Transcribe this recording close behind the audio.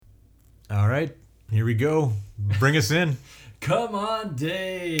All right, here we go. Bring us in. Come on,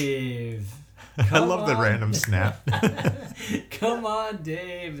 Dave. I love the random snap. Come on,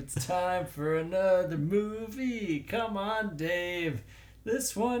 Dave. It's time for another movie. Come on, Dave.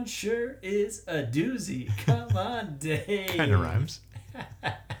 This one sure is a doozy. Come on, Dave. Kind of rhymes.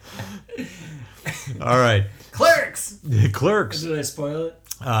 All right. Clerks. Clerks. Did I spoil it?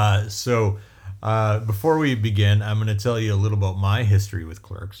 So before we begin, I'm going to tell you a little about my history with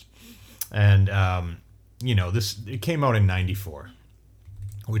Clerks. And, it came out in 94,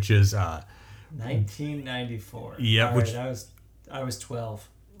 which is... 1994. Yeah, All which... right, I was 12.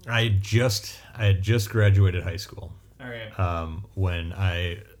 I had just graduated high school. All right. When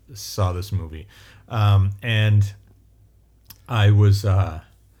I saw this movie. And I was... I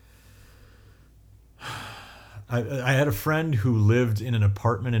had a friend who lived in an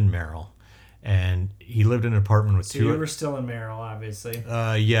apartment in Merrill. And he lived in an apartment with two... So you were still in Merrill, obviously.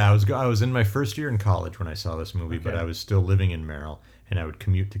 Yeah, I was in my first year in college when I saw this movie, Okay. but I was still living in Merrill, and I would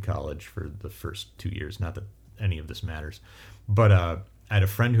commute to college for the first 2 years. Not that any of this matters. But I had a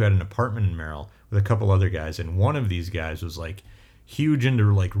friend who had an apartment in Merrill with a couple other guys, and one of these guys was like huge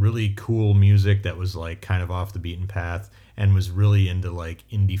into like really cool music that was like kind of off the beaten path and was really into like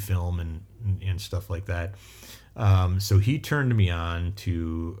indie film and stuff like that. So he turned me on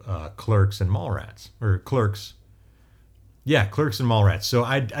to Clerks and Mallrats, or Clerks. Yeah, Clerks and Mallrats. So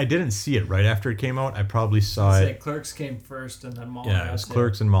I didn't see it right after it came out. I probably saw it. Clerks came first, and then Mallrats. Yeah, it was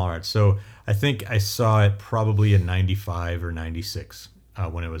Clerks and Mallrats. So I think I saw it probably in 95 or 96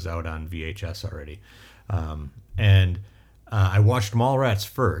 when it was out on VHS already. And I watched Mallrats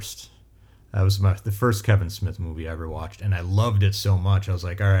first. That was the first Kevin Smith movie I ever watched, and I loved it so much. I was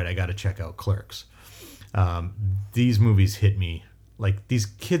like, all right, I got to check out Clerks. These movies hit me like these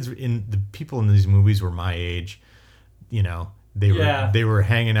kids the people in these movies were my age, they were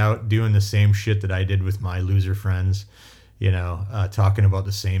hanging out doing the same shit that I did with my loser friends, talking about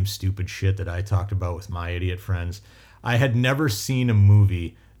the same stupid shit that I talked about with my idiot friends. I had never seen a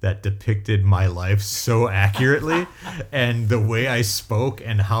movie that depicted my life so accurately and the way I spoke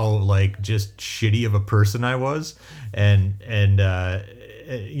and how like just shitty of a person I was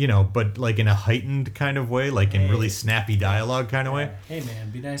but like in a heightened kind of way, like in really snappy dialogue kind of way. Hey man,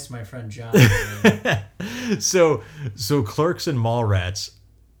 be nice to my friend John. So Clerks and Mallrats,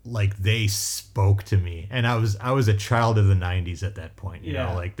 like they spoke to me, and I was a child of the 90s at that point. You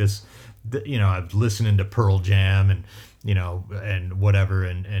know, like this, I was listening to Pearl Jam and and whatever,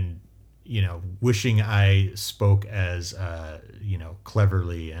 and wishing I spoke as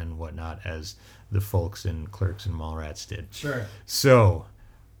cleverly and whatnot as the folks in Clerks and Mallrats did. Sure. So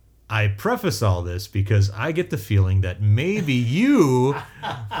I preface all this because I get the feeling that maybe you,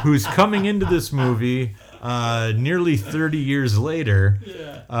 who's coming into this movie nearly 30 years later,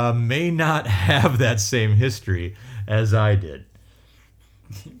 may not have that same history as I did.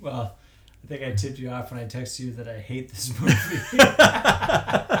 Well, I think I tipped you off when I texted you that I hate this movie.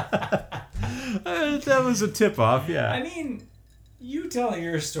 That was a tip-off, yeah. I mean, you telling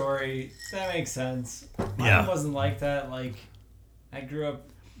your story, that makes sense. Mine wasn't like that. Like, I grew up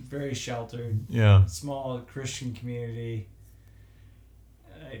very sheltered. Yeah. Small Christian community.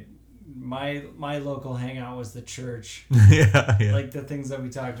 My local hangout was the church. yeah. Like, the things that we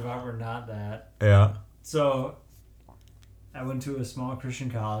talked about were not that. Yeah. So, I went to a small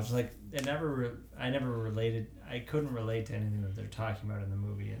Christian college. Like, I never related. I couldn't relate to anything that they're talking about in the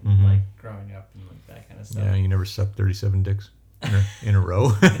movie, and like growing up and like that kind of stuff. Yeah, you never sucked 37 dicks in a row.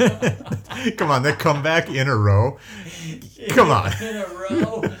 Come on, that comeback in a row. Come on. In a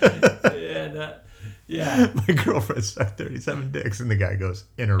row. Yeah. My girlfriend sucked 37 dicks, and the guy goes,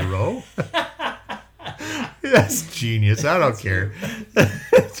 in a row? That's genius. I don't care.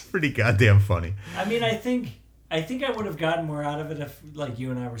 It's pretty goddamn funny. I mean, I think I would have gotten more out of it if, like,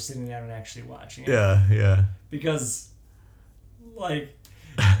 you and I were sitting down and actually watching it. Yeah. Because, like,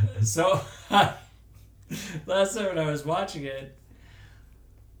 so last time when I was watching it,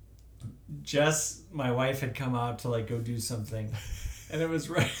 Jess, my wife, had come out to, like, go do something. And it was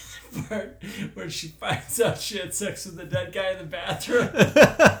right at the part where she finds out she had sex with the dead guy in the bathroom.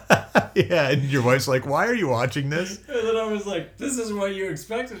 Yeah, and your wife's like, why are you watching this? And then I was like, this isn't what you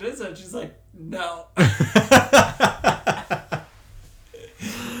expected, is it? She's like, no.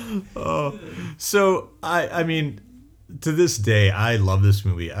 Oh, so I mean, to this day, I love this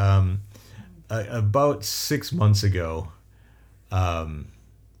movie. About 6 months ago,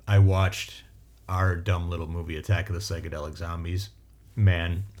 I watched our dumb little movie, Attack of the Psychedelic Zombies.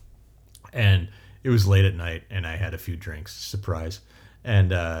 Man, and it was late at night, and I had a few drinks, surprise,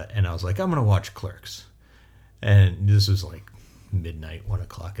 and I was like, I'm gonna watch Clerks, and this was like midnight, 1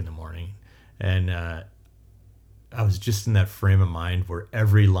 o'clock in the morning, and I was just in that frame of mind where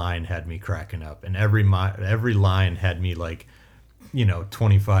every line had me cracking up, and every line had me like,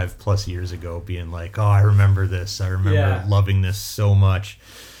 25 plus years ago being like, oh, I remember this. I remember loving this so much.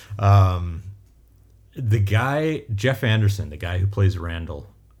 The guy, Jeff Anderson, the guy who plays Randall,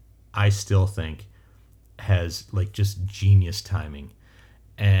 I still think has like just genius timing.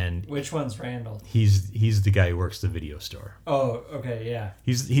 And which one's Randall? He's the guy who works the video store. Oh, okay, yeah.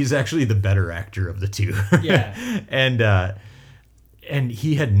 He's actually the better actor of the two. Yeah. And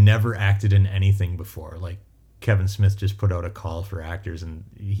he had never acted in anything before. Like Kevin Smith just put out a call for actors, and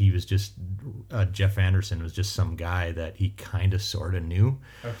he was just Jeff Anderson was just some guy that he kind of sort of knew.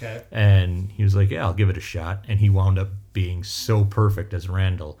 Okay. And he was like, yeah, I'll give it a shot. And he wound up being so perfect as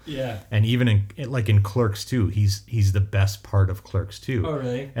Randall. Yeah. And even in Clerks 2, he's the best part of Clerks 2. Oh,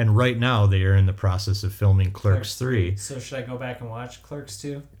 really? And right now they are in the process of filming Clerks 3. So should I go back and watch Clerks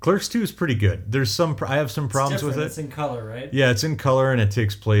 2? Clerks 2 is pretty good. There's I have some problems with it. It's in color, right? Yeah, it's in color, and it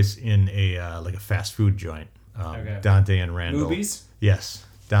takes place in a fast food joint. Okay. Dante and Randall. Movies? Yes.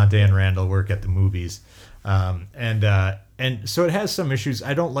 Dante and Randall work at the movies. And so it has some issues.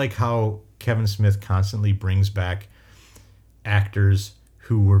 I don't like how Kevin Smith constantly brings back actors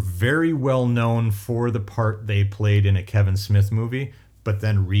who were very well known for the part they played in a Kevin Smith movie, but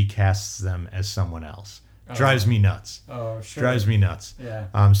then recasts them as someone else. Drives me nuts. Oh, sure. Drives me nuts.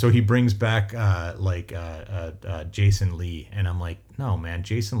 Yeah. So he brings back Jason Lee, and I'm like, no, man,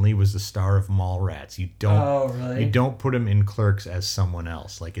 Jason Lee was the star of Mallrats. You don't. Oh, really? You don't put him in Clerks as someone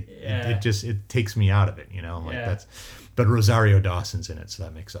else. Like it just takes me out of it. I'm like that's. But Rosario Dawson's in it, so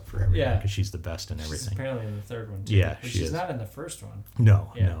that makes up for everything because she's the best in everything. She's apparently in the third one too. Yeah, but she's not in the first one.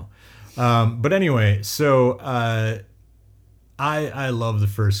 No. But anyway, so. I love the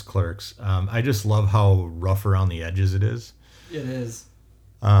first Clerks. I just love how rough around the edges it is. It is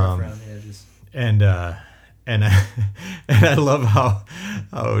rough around the edges. And I love how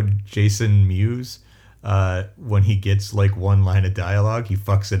Jason Mewes, when he gets like one line of dialogue, he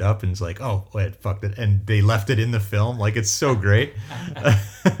fucks it up and is like, oh, wait, fucked it. And they left it in the film. Like, it's so great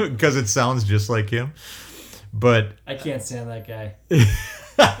because it sounds just like him. But I can't stand that guy.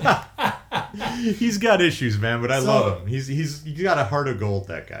 He's got issues, man, but I love him. He's got a heart of gold,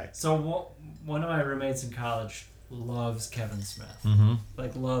 that guy. So one of my roommates in college loves Kevin Smith. Mm-hmm.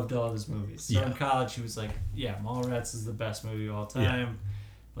 Like, loved all of his movies. So in college, he was like, yeah, Mallrats is the best movie of all time. Yeah.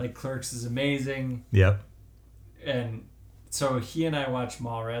 Like, Clerks is amazing. Yep. And so he and I watched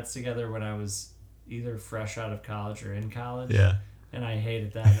Mallrats together when I was either fresh out of college or in college. Yeah. And I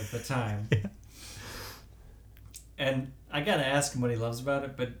hated that at the time. Yeah. And I gotta ask him what he loves about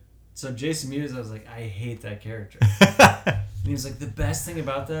it, but so Jason Mewes, I was like, I hate that character. And he was like, the best thing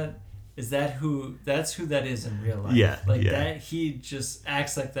about that is that's who that is in real life. Yeah. That he just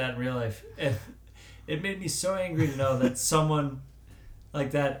acts like that in real life. And it made me so angry to know that someone like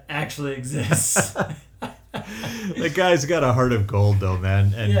that actually exists. That guy's got a heart of gold, though,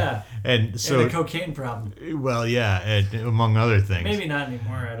 man. And so and a cocaine problem. Well, yeah, and among other things. Maybe not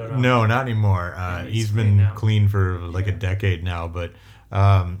anymore. I don't know. No, not anymore. He's been clean for like a decade now. But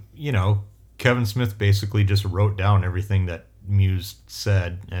Kevin Smith basically just wrote down everything that Mewes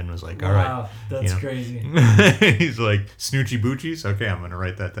said and was like, all right. Wow, that's crazy. He's like, Snoochie Boochies? Okay, I'm going to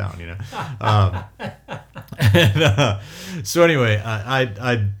write that down, So anyway,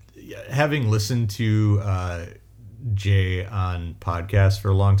 I having listened to Jay on podcasts for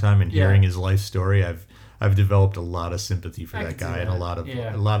a long time and hearing his life story, I've developed a lot of sympathy for that guy and a lot of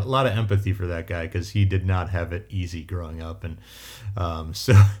empathy for that guy because he did not have it easy growing up, and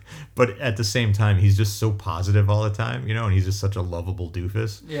but at the same time he's just so positive all the time, and he's just such a lovable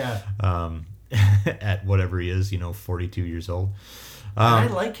doofus. Yeah. At whatever he is, 42 years old. I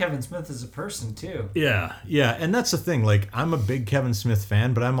like Kevin Smith as a person too. Yeah, and that's the thing. Like, I'm a big Kevin Smith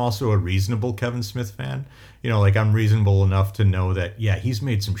fan, but I'm also a reasonable Kevin Smith fan. Like, I'm reasonable enough to know that, he's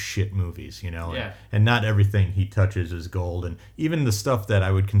made some shit movies, and not everything he touches is gold. And even the stuff that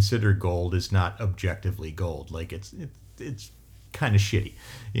I would consider gold is not objectively gold. Like, it's kind of shitty,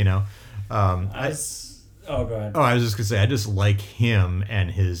 go ahead. Oh, I was just gonna say, I just like him and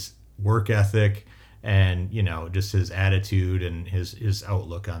his work ethic. And just his attitude and his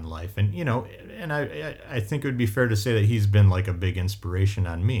outlook on life, and and I think it would be fair to say that he's been like a big inspiration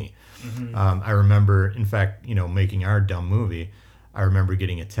on me. Mm-hmm. I remember, in fact, making our dumb movie, I remember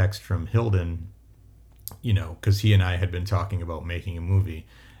getting a text from Hilden because he and I had been talking about making a movie,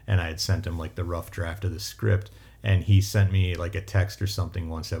 and I had sent him like the rough draft of the script, and he sent me like a text or something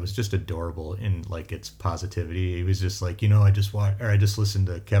once that was just adorable in like its positivity. He was just like, I just listened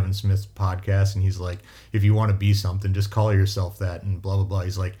to Kevin Smith's podcast, and he's like, if you want to be something, just call yourself that, and blah blah blah.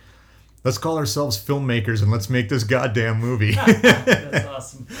 He's like, let's call ourselves filmmakers and let's make this goddamn movie. That's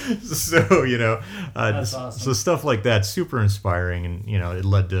awesome. So, That's awesome. So stuff like that, super inspiring, and, it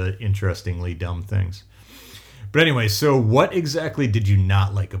led to interestingly dumb things. But anyway, so what exactly did you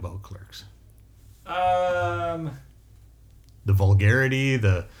not like about Clerks? The vulgarity,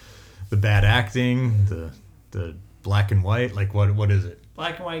 the bad acting, the black and white, like what is it?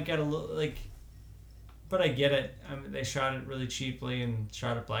 Black and white got a little like, but I get it. I mean, they shot it really cheaply and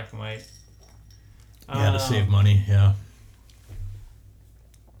shot it black and white. Yeah, to save money. Yeah.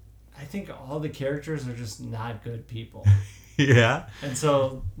 I think all the characters are just not good people. Yeah. And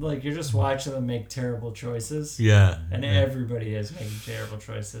so, like, you're just watching them make terrible choices. Yeah. And everybody is making terrible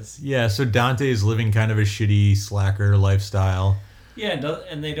choices. Yeah, so Dante is living kind of a shitty slacker lifestyle. Yeah,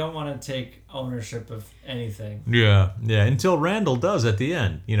 and they don't want to take ownership of anything. Yeah, until Randall does at the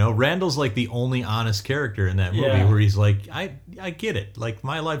end. Randall's like the only honest character in that movie, Yeah. where he's like, I get it. Like,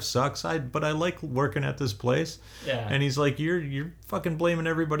 my life sucks, but I like working at this place. Yeah. And he's like, you're fucking blaming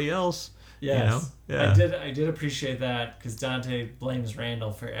everybody else. Yes. Yeah. I did appreciate that, because Dante blames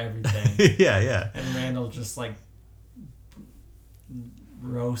Randall for everything. Yeah. And Randall just like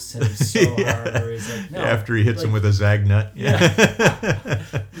roasts him so hard, where he's like, no. After he hits him with a zag nut. Yeah.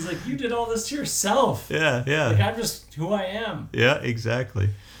 He's like, you did all this to yourself. Yeah. Like, I'm just who I am. Yeah, exactly.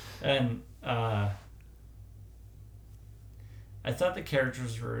 And I thought the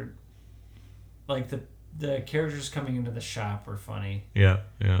characters were like the characters coming into the shop were funny. Yeah.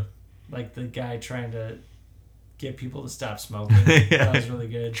 Like the guy trying to get people to stop smoking. Yeah. That was really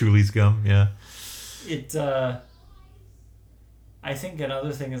good. Chuli's gum, yeah. I think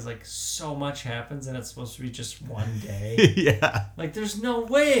another thing is, like, so much happens and it's supposed to be just one day. Yeah. Like, there's no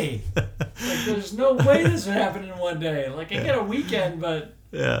way. There's no way this would happen in one day. Like, I get a weekend, but...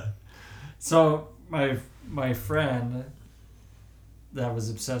 Yeah. So, my friend that was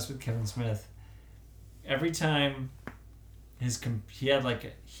obsessed with Kevin Smith, every time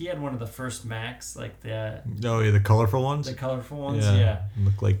he had one of the first Macs, like the colorful ones? The colorful ones, yeah.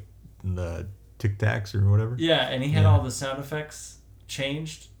 Look like the Tic Tacs or whatever. Yeah, and he had all the sound effects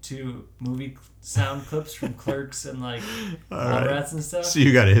changed to movie sound clips from Clerks and like Mallrats and stuff. So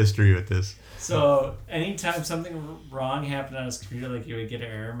you got a history with this. So anytime something wrong happened on his computer, like, he would get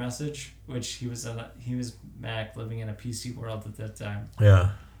an error message, which he was Mac, living in a PC world at that time.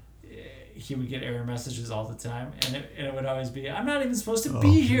 Yeah. He would get error messages all the time, and it would always be, I'm not even supposed to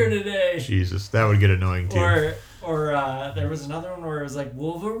be here today. Jesus, that would get annoying too. Or there was another one where it was like,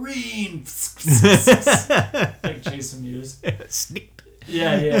 Wolverine, like Jason Mewes. Sneaked.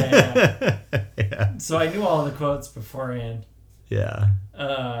 Yeah. Yeah. So I knew all the quotes beforehand. Yeah.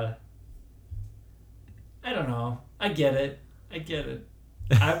 I don't know. I get it.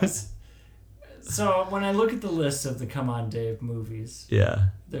 So when I look at the list of the Come On Dave movies, yeah,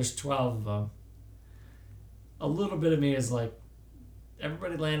 there's 12 of them. A little bit of me is like,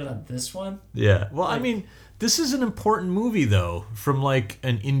 everybody landed on this one? Yeah. Well, I mean, this is an important movie, though, from like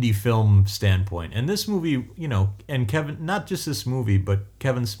an indie film standpoint. And this movie, and Kevin, not just this movie, but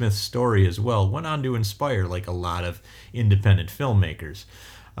Kevin Smith's story as well, went on to inspire like a lot of independent filmmakers.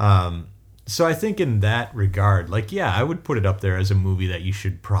 So I think in that regard, like, yeah, I would put it up there as a movie that you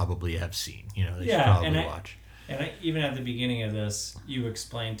should probably have seen. That you should probably watch. And even at the beginning of this, you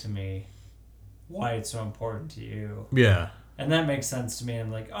explained to me why it's so important to you. Yeah. And that makes sense to me.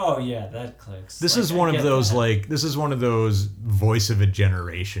 I'm like, oh yeah, that clicks. This is one of those voice of a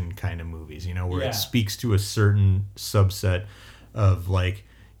generation kind of movies, where it speaks to a certain subset of like,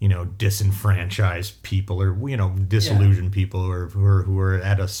 disenfranchised people or, disillusioned people who are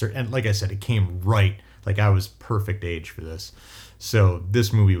at a certain, and like I said, it came right, like I was perfect age for this. So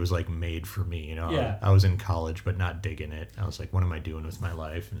this movie was like made for me, I was in college, but not digging it. I was like, what am I doing with my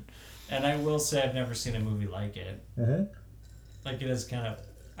life? And I will say I've never seen a movie like it. Mm-hmm. Like, it is kind of,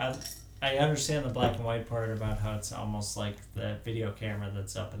 I understand the black and white part about how it's almost like the video camera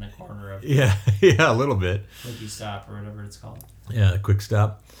that's up in the corner of yeah, a little bit. Quickie Stop or whatever it's called. Yeah, Quick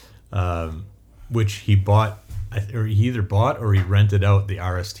Stop, which he bought, or he either bought or he rented out the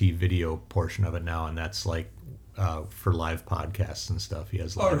RST video portion of it now, and that's like for live podcasts and stuff. He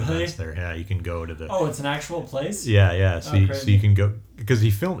has live events there. Yeah, you can go to the. Oh, it's an actual place. Yeah. So you can go because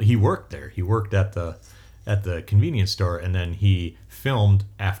he worked there. He worked at the at the convenience store, and then he filmed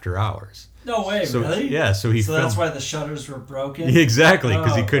after hours. No way, So really? yeah, so he So filmed. that's why the shutters were broken. Exactly,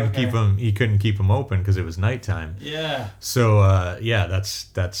 because he Oh, couldn't okay. keep them. He couldn't keep them open because it was nighttime. Yeah. So yeah,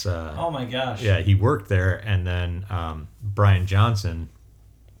 that's Oh my gosh. yeah. He worked there, and then Brian Johnson,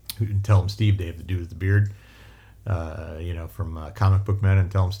 who didn't Tell Him Steve Dave, the dude with the beard, from Comic Book Men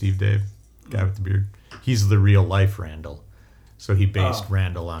and Tell Him Steve Dave, guy with the beard. He's the real life Randall, so he based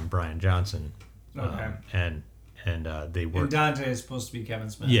Randall on Brian Johnson. Okay. And they And worked. Dante is supposed to be Kevin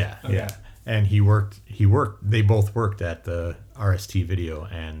Smith. Yeah, Okay. yeah. And he worked. They both worked at the RST Video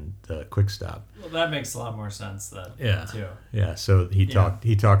and the Quick Stop. Well, that makes a lot more sense then. Yeah. Too. Yeah. So he talked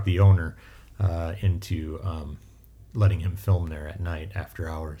the owner into letting him film there at night after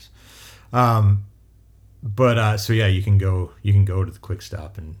hours. So yeah, you can go to the Quick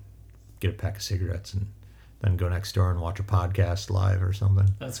Stop and get a pack of cigarettes and then go next door and watch a podcast live or something.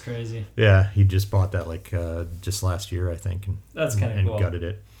 That's crazy. Yeah, he just bought that just last year, I think, and That's kind of and cool. gutted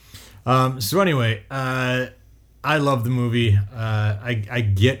it. So anyway, I love the movie. I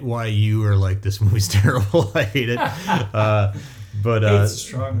get why you are like, this movie's terrible. I hate it. But Hate's a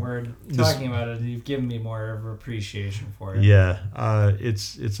strong word. Talking about it, you've given me more of appreciation for it. yeah,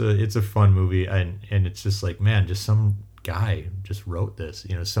 it's a fun movie, and it's just like, man, just some guy just wrote this.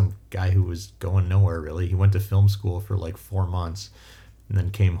 Some guy who was going nowhere really. He went to film school for like 4 months, and then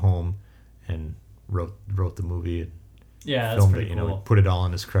came home and wrote the movie. And Yeah, that's filmed pretty it, cool. put it all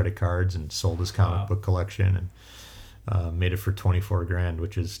on his credit cards and sold his comic Wow. book collection, and made it for $24,000,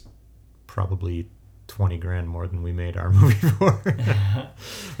 which is probably $20,000 more than we made our movie for.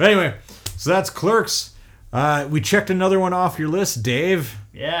 But anyway, so that's Clerks. We checked another one off your list, Dave.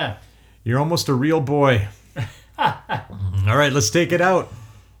 Yeah. You're almost a real boy. All right, let's take it out.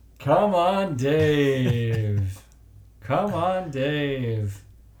 Come on, Dave. Come on, Dave.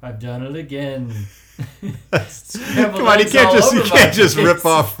 I've done it again. Come on, you can't just rip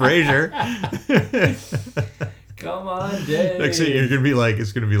off Frasier. Come on, Dave. Next thing you're gonna be like,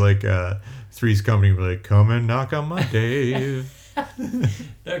 it's gonna be like Three's Company, be like, come and knock on my Dave.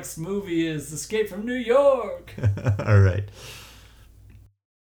 Next movie is Escape from New York. All right.